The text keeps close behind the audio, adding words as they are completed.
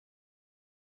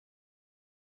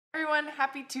Everyone,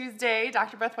 happy Tuesday.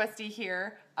 Dr. Beth Westy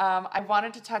here. I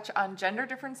wanted to touch on gender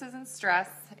differences in stress.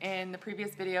 In the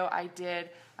previous video I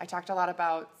talked a lot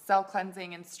about cell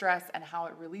cleansing and stress and how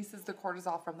it releases the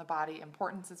cortisol from the body,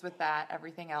 importances with that,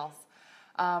 everything else.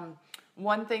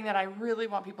 One thing that I really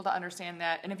want people to understand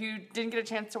and if you didn't get a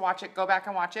chance to watch it, go back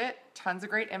and watch it. Tons of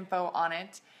great info on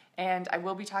it. And I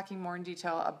will be talking more in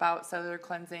detail about cellular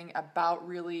cleansing, about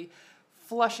really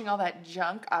flushing all that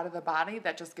junk out of the body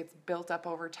that just gets built up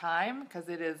over time, because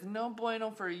it is no bueno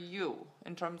for you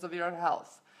in terms of your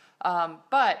health.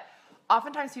 But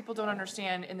oftentimes people don't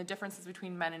understand in the differences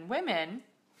between men and women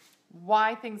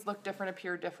why things look different,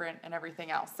 appear different, and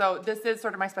everything else. So this is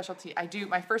sort of my specialty.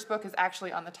 My first book is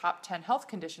actually on the top 10 health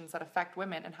conditions that affect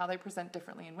women and how they present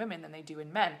differently in women than they do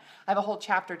in men. I have a whole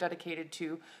chapter dedicated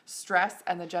to stress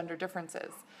and the gender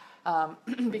differences.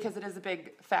 Because it is a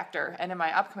big factor. And in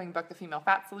my upcoming book, The Female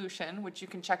Fat Solution, which you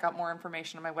can check out more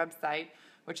information on my website,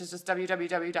 which is just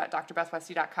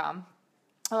www.drbethwesty.com,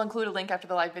 I'll include a link after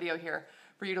the live video here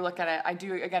for you to look at it. I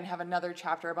do, again, have another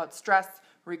chapter about stress,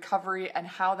 recovery, and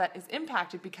how that is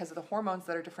impacted because of the hormones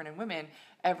that are different in women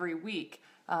every week.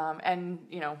 And,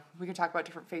 we can talk about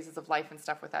different phases of life and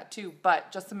stuff with that too,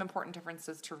 but just some important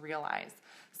differences to realize.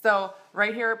 So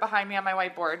right here behind me on my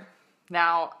whiteboard,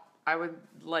 now, I would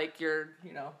like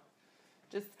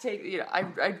just take,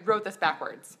 I wrote this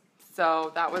backwards.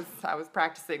 So I was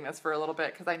practicing this for a little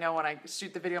bit because I know when I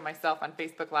shoot the video myself on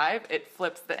Facebook Live, it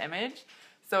flips the image.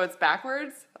 So it's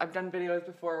backwards. I've done videos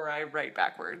before where I write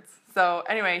backwards. So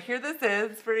anyway, here this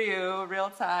is for you,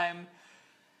 real time.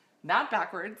 Not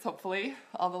backwards, hopefully.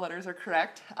 All the letters are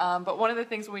correct. But one of the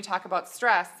things when we talk about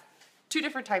stress, two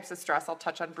different types of stress I'll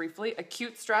touch on briefly: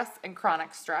 acute stress and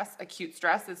chronic stress. Acute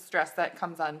stress is stress that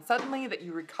comes on suddenly that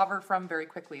you recover from very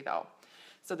quickly though.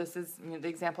 So this is, the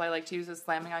example I like to use is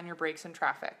slamming on your brakes in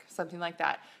traffic, something like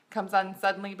that. Comes on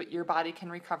suddenly, but your body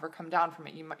can recover, come down from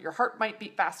it. Your heart might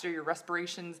beat faster, your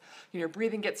respirations, your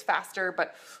breathing gets faster,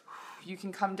 but you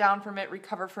can come down from it,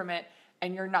 recover from it,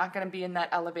 and you're not going to be in that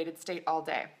elevated state all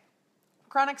day.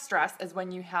 Chronic stress is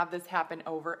when you have this happen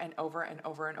over and over and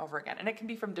over and over again. And it can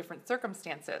be from different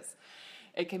circumstances.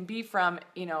 It can be from,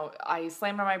 I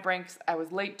slammed on my brakes, I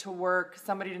was late to work,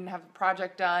 somebody didn't have the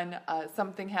project done,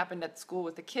 something happened at school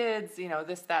with the kids,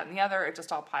 this, that, and the other. It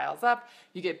just all piles up.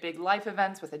 You get big life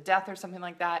events with a death or something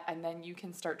like that, and then you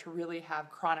can start to really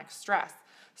have chronic stress.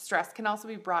 Stress can also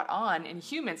be brought on in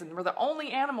humans, and we're the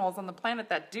only animals on the planet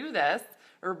that do this,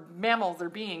 or mammals or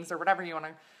beings or whatever you want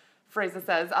to phrase it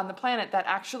says, on the planet that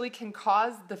actually can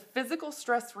cause the physical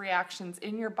stress reactions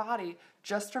in your body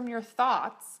just from your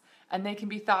thoughts, and they can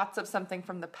be thoughts of something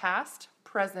from the past,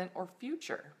 present, or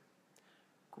future.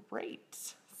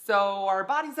 Great. So our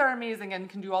bodies are amazing and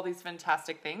can do all these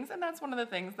fantastic things, and that's one of the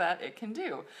things that it can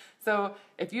do. So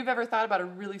if you've ever thought about a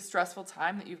really stressful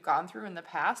time that you've gone through in the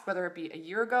past, whether it be a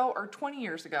year ago or 20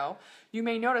 years ago, you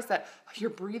may notice that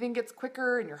your breathing gets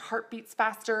quicker and your heart beats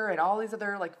faster and all these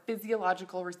other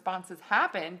physiological responses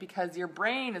happen because your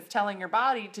brain is telling your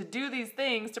body to do these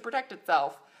things to protect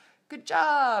itself. Good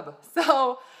job.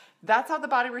 So that's how the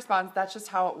body responds. That's just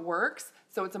how it works.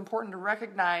 So it's important to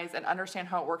recognize and understand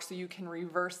how it works so you can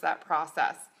reverse that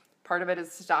process. Part of it is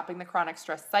stopping the chronic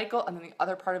stress cycle, and then the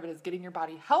other part of it is getting your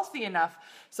body healthy enough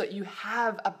so that you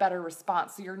have a better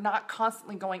response. So you're not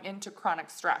constantly going into chronic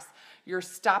stress. You're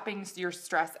stopping your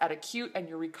stress at acute and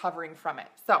you're recovering from it.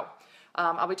 So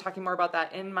I'll be talking more about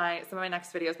that in some of my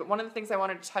next videos. But one of the things I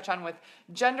wanted to touch on with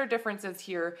gender differences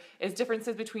here is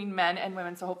differences between men and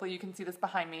women. So hopefully you can see this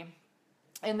behind me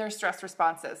in their stress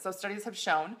responses. So studies have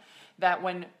shown that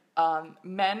when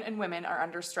men and women are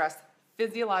under stress,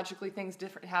 physiologically things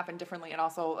happen differently, and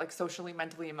also socially,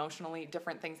 mentally, emotionally,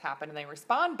 different things happen, and they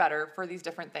respond better for these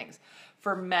different things.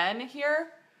 For men here,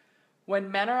 when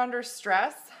men are under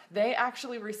stress, they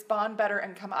actually respond better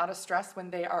and come out of stress when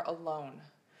they are alone.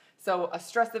 So a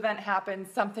stress event happens,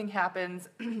 something happens,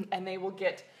 and they will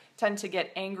tend to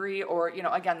get angry or,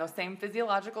 again, those same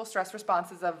physiological stress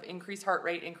responses of increased heart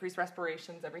rate, increased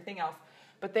respirations, everything else.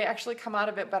 But they actually come out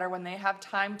of it better when they have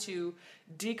time to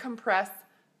decompress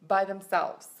by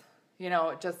themselves.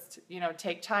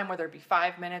 Take time, whether it be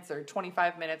 5 minutes or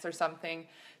 25 minutes or something,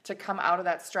 to come out of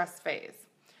that stress phase.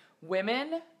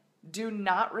 Women do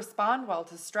not respond well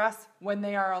to stress when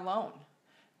they are alone.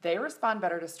 They respond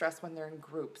better to stress when they're in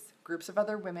groups of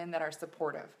other women that are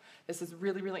supportive. This is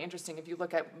really, really interesting. If you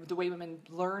look at the way women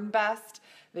learn best,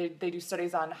 they do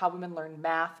studies on how women learn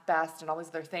math best and all these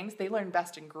other things. They learn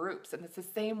best in groups. And it's the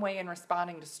same way in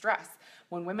responding to stress.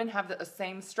 When women have the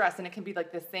same stress, and it can be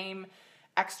the same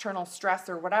external stress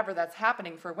or whatever that's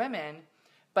happening for women,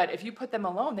 But if you put them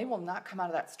alone, they will not come out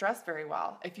of that stress very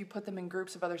well. If you put them in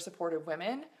groups of other supportive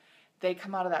women, they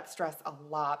come out of that stress a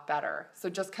lot better. So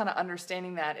just kind of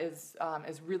understanding that is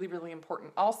really, really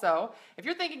important. Also, if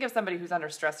you're thinking of somebody who's under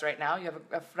stress right now, you have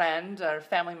a friend or a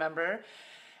family member,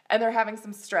 and they're having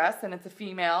some stress and it's a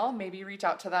female, maybe reach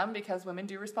out to them, because women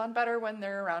do respond better when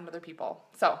they're around other people.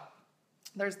 So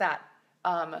there's that.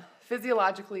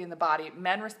 Physiologically in the body,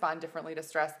 men respond differently to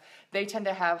stress. They tend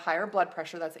to have higher blood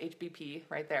pressure. That's HBP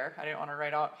right there. I didn't want to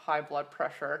write out high blood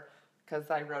pressure because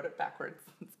I wrote it backwards.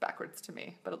 It's backwards to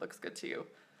me, but it looks good to you.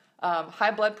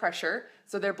 High blood pressure,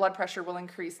 so their blood pressure will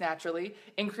increase naturally.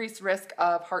 Increased risk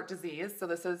of heart disease, so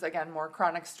this is, again, more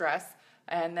chronic stress.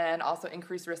 And then also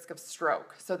increased risk of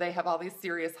stroke. So they have all these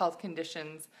serious health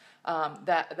conditions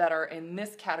that are in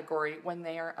this category when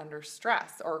they are under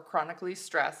stress or chronically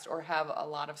stressed or have a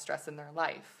lot of stress in their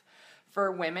life.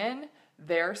 For women,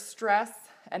 their stress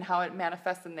and how it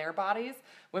manifests in their bodies,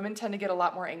 women tend to get a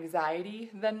lot more anxiety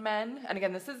than men. And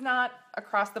again, this is not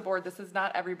across the board. This is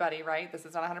not everybody, right? This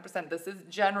is not 100%. This is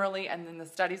generally, and in the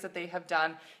studies that they have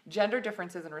done, gender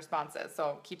differences in responses.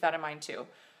 So keep that in mind too.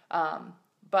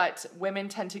 But women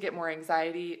tend to get more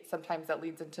anxiety. Sometimes that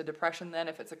leads into depression then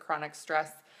if it's a chronic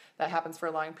stress that happens for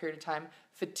a long period of time.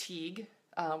 Fatigue.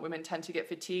 Women tend to get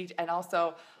fatigued. And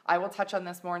also, I will touch on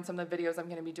this more in some of the videos I'm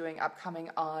going to be doing upcoming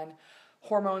on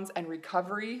hormones and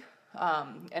recovery,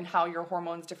 and how your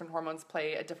hormones, different hormones,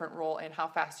 play a different role in how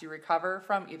fast you recover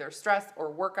from either stress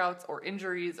or workouts or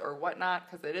injuries or whatnot,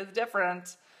 because it is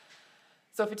different.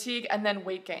 So fatigue, and then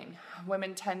weight gain.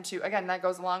 Women tend to, again, that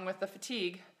goes along with the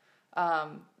fatigue.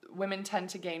 Women tend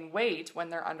to gain weight when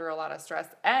they're under a lot of stress,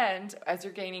 and as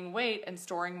you're gaining weight and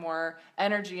storing more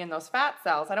energy in those fat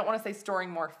cells, I don't want to say storing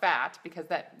more fat because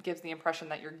that gives the impression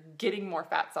that you're getting more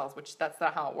fat cells, which that's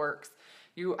not how it works.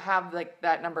 You have like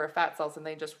that number of fat cells and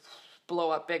they just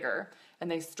blow up bigger and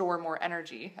they store more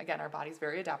energy. Again, our body's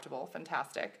very adaptable,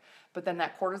 fantastic, but then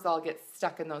that cortisol gets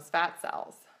stuck in those fat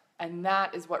cells, and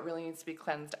that is what really needs to be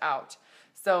cleansed out.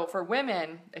 So for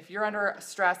women, if you're under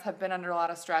stress, have been under a lot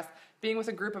of stress, being with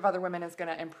a group of other women is going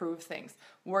to improve things.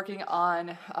 Working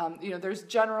on, there's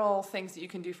general things that you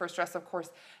can do for stress, of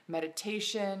course,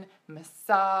 meditation,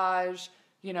 massage,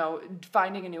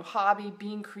 finding a new hobby,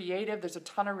 being creative. There's a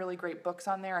ton of really great books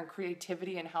on there on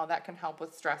creativity and how that can help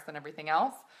with stress and everything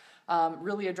else.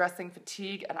 Really addressing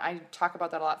fatigue, and I talk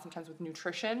about that a lot sometimes with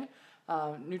nutrition.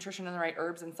 Nutrition and the right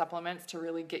herbs and supplements to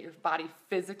really get your body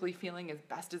physically feeling as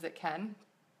best as it can.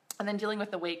 And then dealing with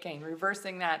the weight gain,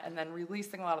 reversing that, and then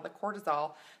releasing a lot of the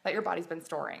cortisol that your body's been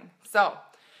storing. So,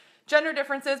 gender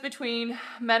differences between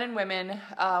men and women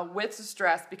with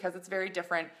stress, because it's very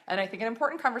different, and I think an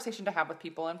important conversation to have with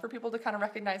people and for people to kind of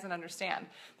recognize and understand.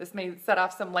 This may set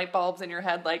off some light bulbs in your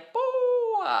head like, boo,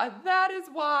 that is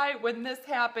why when this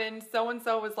happened,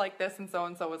 so-and-so was like this and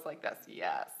so-and-so was like this.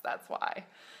 Yes, that's why.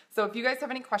 So if you guys have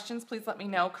any questions, please let me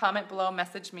know. Comment below,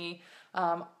 message me.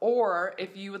 Or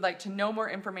if you would like to know more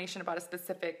information about a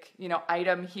specific,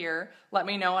 item here, let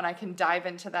me know and I can dive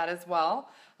into that as well.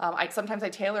 Sometimes I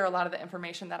tailor a lot of the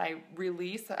information that I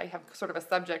release. I have sort of a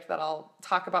subject that I'll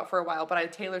talk about for a while, but I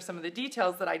tailor some of the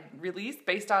details that I release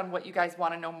based on what you guys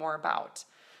want to know more about.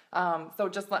 So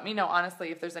just let me know, honestly,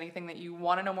 if there's anything that you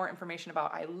want to know more information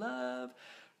about. I love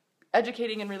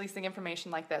educating and releasing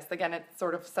information like this. Again, it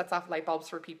sort of sets off light bulbs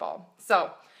for people.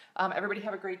 So everybody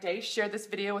have a great day. Share this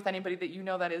video with anybody that you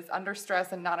know that is under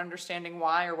stress and not understanding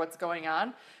why or what's going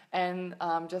on. And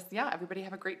everybody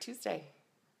have a great Tuesday.